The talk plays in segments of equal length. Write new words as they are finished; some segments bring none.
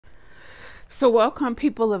So welcome,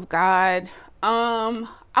 people of God. I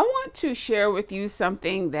want to share with you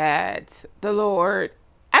something that the Lord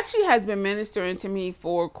actually has been ministering to me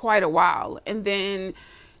for quite a while. And then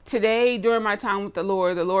today, during my time with the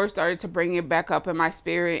Lord started to bring it back up in my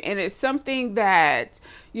spirit. And it's something that,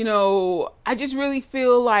 I just really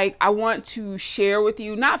feel like I want to share with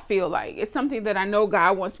you. Not feel like, it's something that I know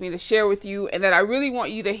God wants me to share with you, and that I really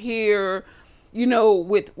want you to hear,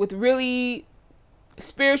 with really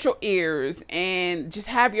spiritual ears, and just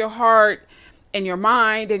have your heart and your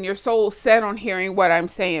mind and your soul set on hearing what I'm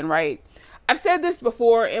saying, right? I've said this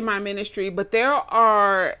before in my ministry, but there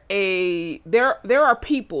are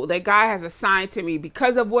people that God has assigned to me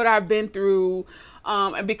because of what I've been through,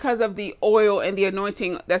 and because of the oil and the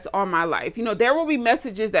anointing that's on my life. There will be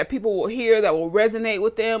messages that people will hear that will resonate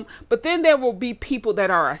with them, but then there will be people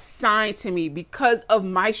that are assigned to me because of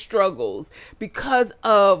my struggles, because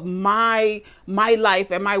of my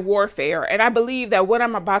life and my warfare. And I believe that what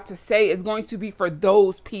I'm about to say is going to be for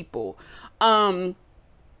those people.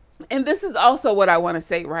 And this is also what I want to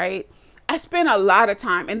say, right? I spent a lot of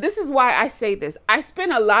time, and this is why I say this. I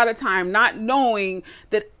spent a lot of time not knowing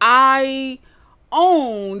that I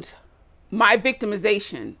owned my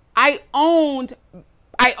victimization. I owned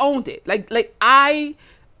it. Like I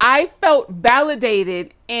felt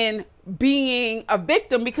validated in being a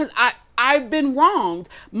victim because I've been wronged.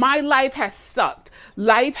 My life has sucked.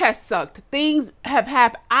 Life has sucked. Things have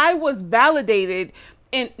happened. I was validated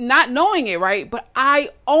in not knowing it, right? But I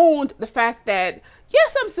owned the fact that,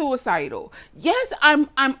 yes, I'm suicidal. Yes, I'm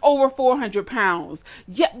over 400 pounds.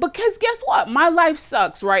 Yeah, because guess what? My life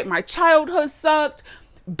sucks, right? My childhood sucked.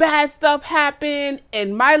 Bad stuff happened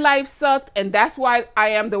and my life sucked. And that's why I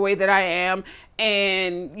am the way that I am.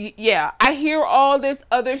 And yeah, I hear all this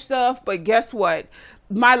other stuff, but guess what?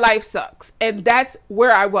 My life sucks. And that's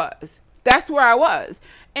where I was.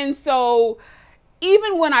 And so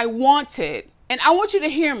even when I wanted, and I want you to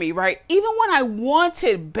hear me, right? Even when I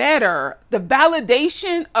wanted better, the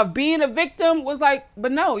validation of being a victim was like,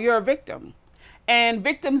 but no, you're a victim. And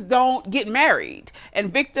victims don't get married.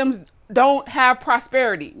 And victims don't have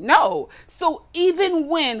prosperity. No. So even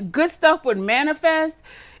when good stuff would manifest,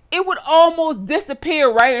 it would almost disappear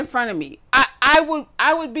right in front of me.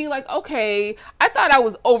 I would be like, okay, I thought I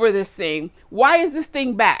was over this thing. Why is this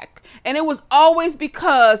thing back? And it was always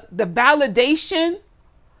because the validation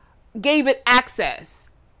gave it access,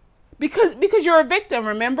 because you're a victim.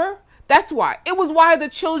 Remember, that's why. It was why the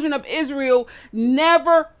children of Israel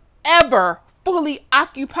never ever fully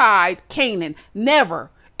occupied Canaan. Never.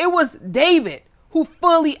 It was David who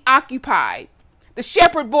fully occupied, the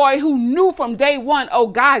shepherd boy who knew from day one, oh,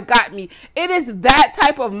 God got me. It is that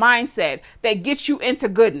type of mindset that gets you into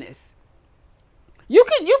goodness. You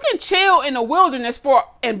can chill in the wilderness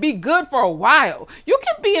and be good for a while. You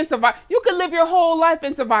can be in survival. You can live your whole life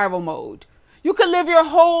in survival mode. You can live your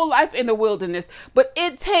whole life in the wilderness, but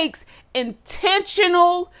it takes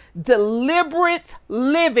intentional, deliberate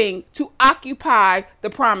living to occupy the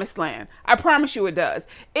promised land. I promise you it does.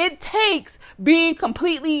 It takes being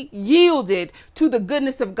completely yielded to the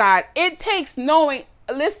goodness of God. It takes knowing,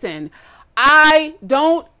 listen, I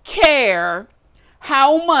don't care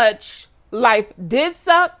how much life did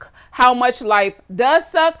suck, how much life does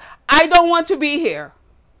suck. I don't want to be here.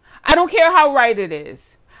 I don't care how right it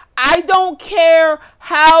is. I don't care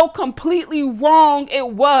how completely wrong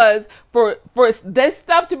it was for this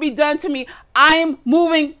stuff to be done to me. I'm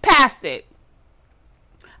moving past it.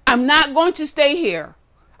 I'm not going to stay here.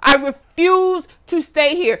 I refuse to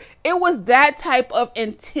stay here. It was that type of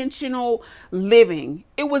intentional living.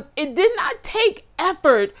 It did not take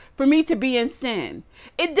effort for me to be in sin.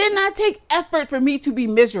 It did not take effort for me to be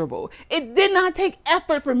miserable. It did not take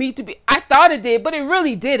effort for me to be, I thought it did, but it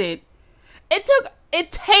really didn't.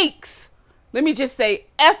 It takes, let me just say,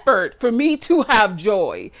 effort for me to have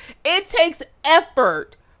joy. It takes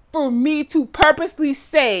effort for me to purposely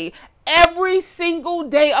say, every single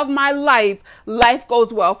day of my life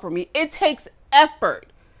goes well for me. It takes effort,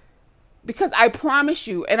 because I promise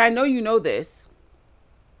you, and I know you know this,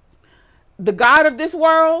 the God of this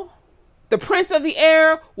world, the prince of the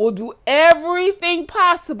air, will do everything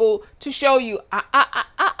possible to show you,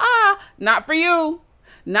 not for you,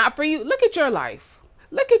 not for you. Look at your life.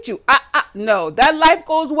 Look at you. No, that life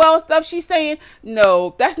goes well stuff she's saying.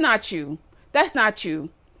 No, that's not you. That's not you.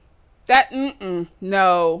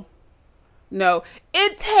 No.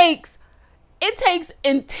 It takes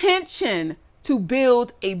intention to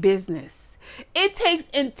build a business. It takes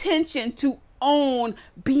intention to own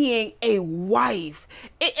being a wife,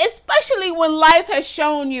 especially when life has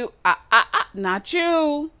shown you, not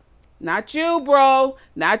you, Not you, bro.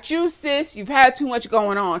 Not you, sis. You've had too much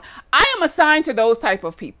going on. I am assigned to those type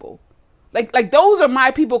of people. Like those are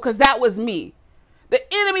my people, because that was me. The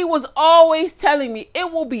enemy was always telling me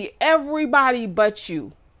it will be everybody but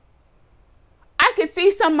you. I could see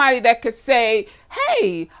somebody that could say,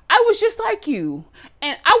 hey, I was just like you.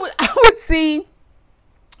 And I would see,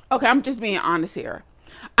 okay, I'm just being honest here.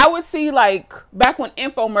 I would see, like, back when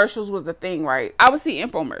infomercials was the thing, right? I would see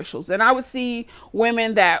infomercials, and I would see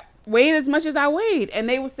women that weighed as much as I weighed, and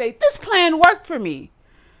they would say, this plan worked for me.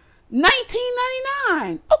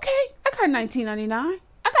 $19.99. Okay, I got $19.99.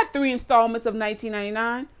 I got 3 installments of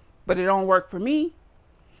 $19.99, but it don't work for me.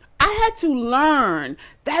 I had to learn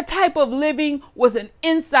that type of living was an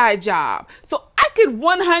inside job. So I could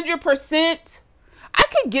 100%, I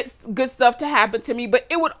could get good stuff to happen to me, but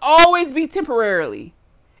it would always be temporarily.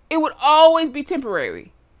 It would always be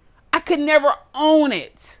temporary. I could never own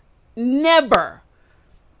it. Never.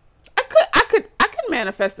 I could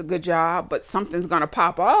manifest a good job, but something's going to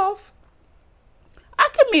pop off. I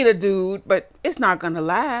could meet a dude, but it's not going to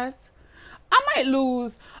last. I might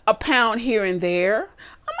lose a pound here and there.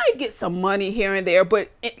 I might get some money here and there, but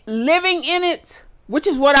living in it, which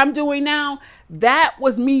is what I'm doing now, that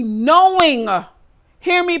was me knowing,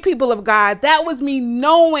 hear me, people of God, that was me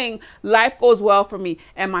knowing life goes well for me.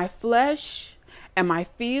 And my flesh and my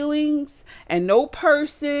feelings and no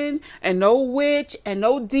person and no witch and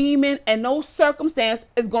no demon and no circumstance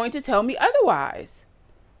is going to tell me otherwise.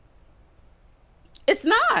 It's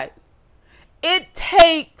not. It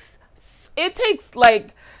takes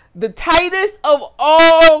like the tightest of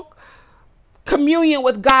all communion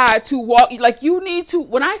with God to walk. Like, you need to,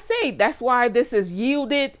 when I say that's why this is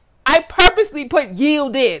yielded, I purposely put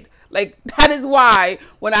yielded. Like, that is why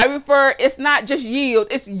when I refer, it's not just yield,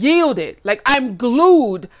 it's yielded. Like, I'm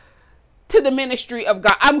glued to the ministry of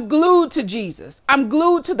God. I'm glued to Jesus. I'm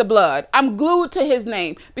glued to the blood. I'm glued to his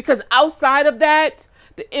name, because outside of that,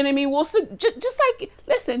 the enemy will, just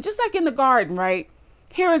like in the garden, right?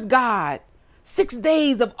 Here is God. 6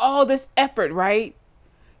 days of all this effort, right?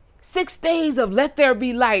 6 days of let there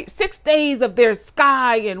be light. 6 days of there's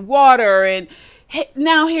sky and water, and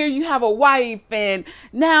now here you have a wife, and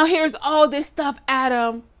now here's all this stuff,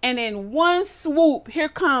 Adam. And in one swoop, here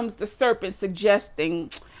comes the serpent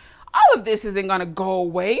suggesting, all of this isn't going to go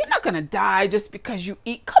away. You're not going to die just because you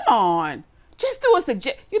eat. Come on. Just do a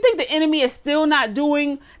suggestion. You think the enemy is still not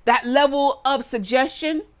doing that level of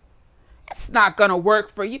suggestion? It's not going to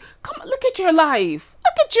work for you. Come on, look at your life.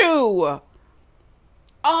 Look at you.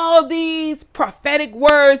 All these prophetic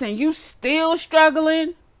words and you still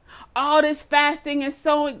struggling. All this fasting and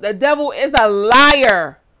sowing. The devil is a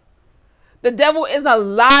liar. The devil is a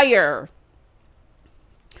liar.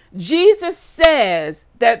 Jesus says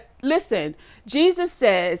that, listen, Jesus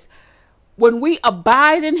says, when we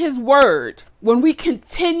abide in his word, when we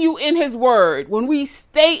continue in his word, when we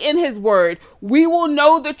stay in his word, we will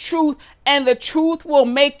know the truth, and the truth will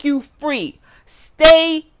make you free.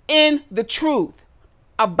 Stay in the truth.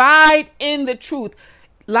 Abide in the truth.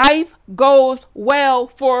 Life goes well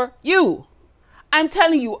for you. I'm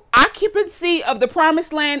telling you, occupancy of the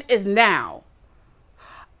promised land is now.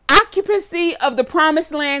 Occupancy of the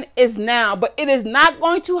promised land is now, but it is not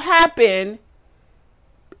going to happen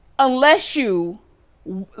unless you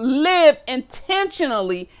live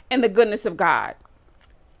intentionally in the goodness of God.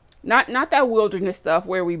 Not that wilderness stuff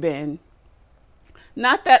where we've been.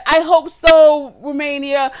 Not that, I hope so,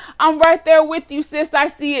 Rumania. I'm right there with you, sis. I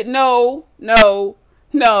see it. No.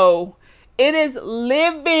 It is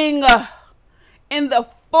living in the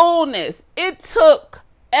fullness. It took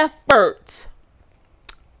effort.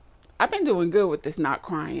 I've been doing good with this not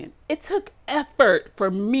crying. It took effort for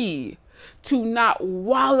me to not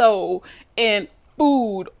wallow in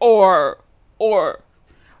food or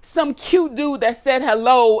some cute dude that said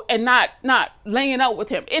hello and not laying out with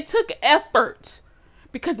him. It took effort,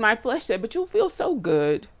 because my flesh said, but you'll feel so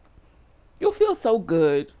good. You'll feel so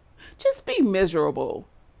good. Just be miserable.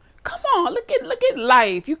 Come on, look at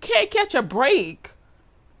life. You can't catch a break.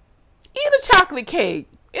 Eat a chocolate cake.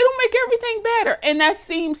 It'll make everything better. And that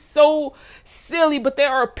seems so silly, but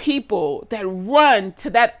there are people that run to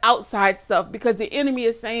that outside stuff because the enemy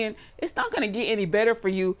is saying it's not going to get any better for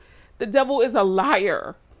you. The devil is a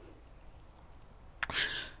liar.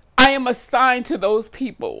 I am assigned to those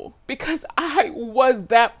people because I was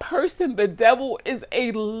that person. The devil is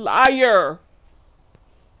a liar.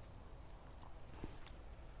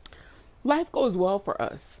 Life goes well for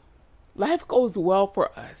us. Life goes well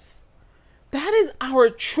for us. That is our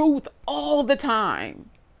truth all the time.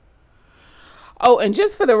 Oh, and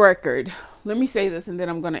just for the record, let me say this and then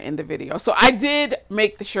I'm going to end the video. So I did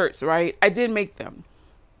make the shirts, right? I did make them.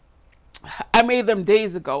 I made them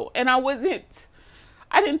days ago, and I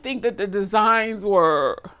didn't think that the designs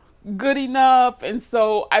were good enough. And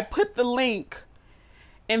so I put the link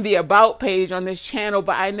in the about page on this channel,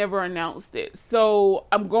 but I never announced it. So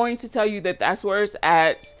I'm going to tell you that that's where it's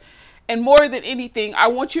at. And more than anything, I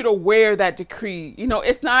want you to wear that decree. You know,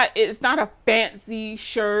 it's not a fancy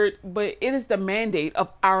shirt, but it is the mandate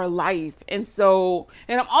of our life. And so,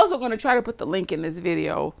 and I'm also going to try to put the link in this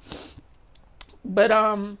video. But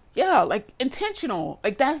yeah, like intentional.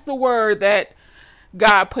 Like that's the word that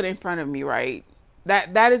God put in front of me, right?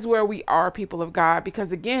 That is where we are, people of God,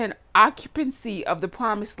 because again, occupancy of the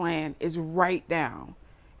promised land is right now.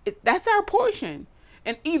 That's our portion.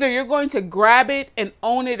 And either you're going to grab it and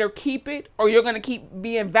own it or keep it, or you're going to keep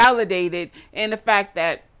being validated in the fact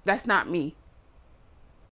that that's not me.